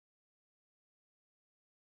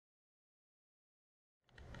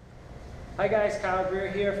Hi guys, Kyle Greer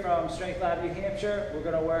here from Strength Lab New Hampshire. We're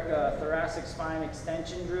going to work a thoracic spine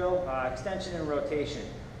extension drill, extension and rotation.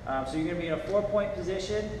 So you're going to be in a 4-point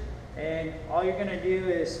position, and all you're going to do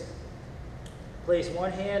is place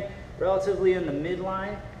one hand relatively in the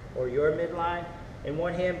midline, or your midline, and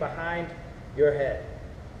one hand behind your head.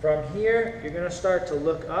 From here, you're going to start to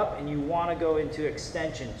look up, and you want to go into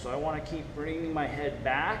extension. So I want to keep bringing my head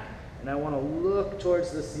back, and I want to look towards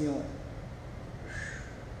the ceiling.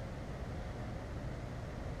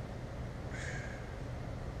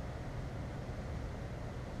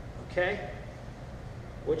 Okay?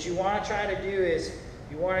 What you want to try to do is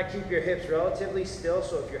you want to keep your hips relatively still,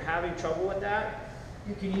 so if you're having trouble with that,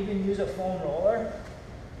 you can even use a foam roller,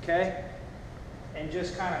 okay? And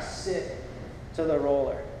just kind of sit to the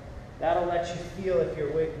roller. That'll let you feel if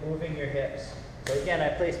you're moving your hips. So again,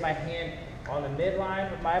 I place my hand on the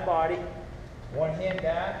midline of my body, one hand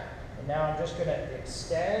back, and now I'm just going to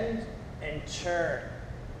extend and turn.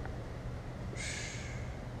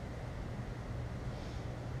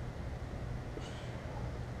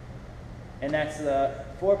 And that's the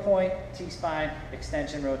 4-point T-spine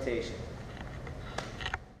extension rotation.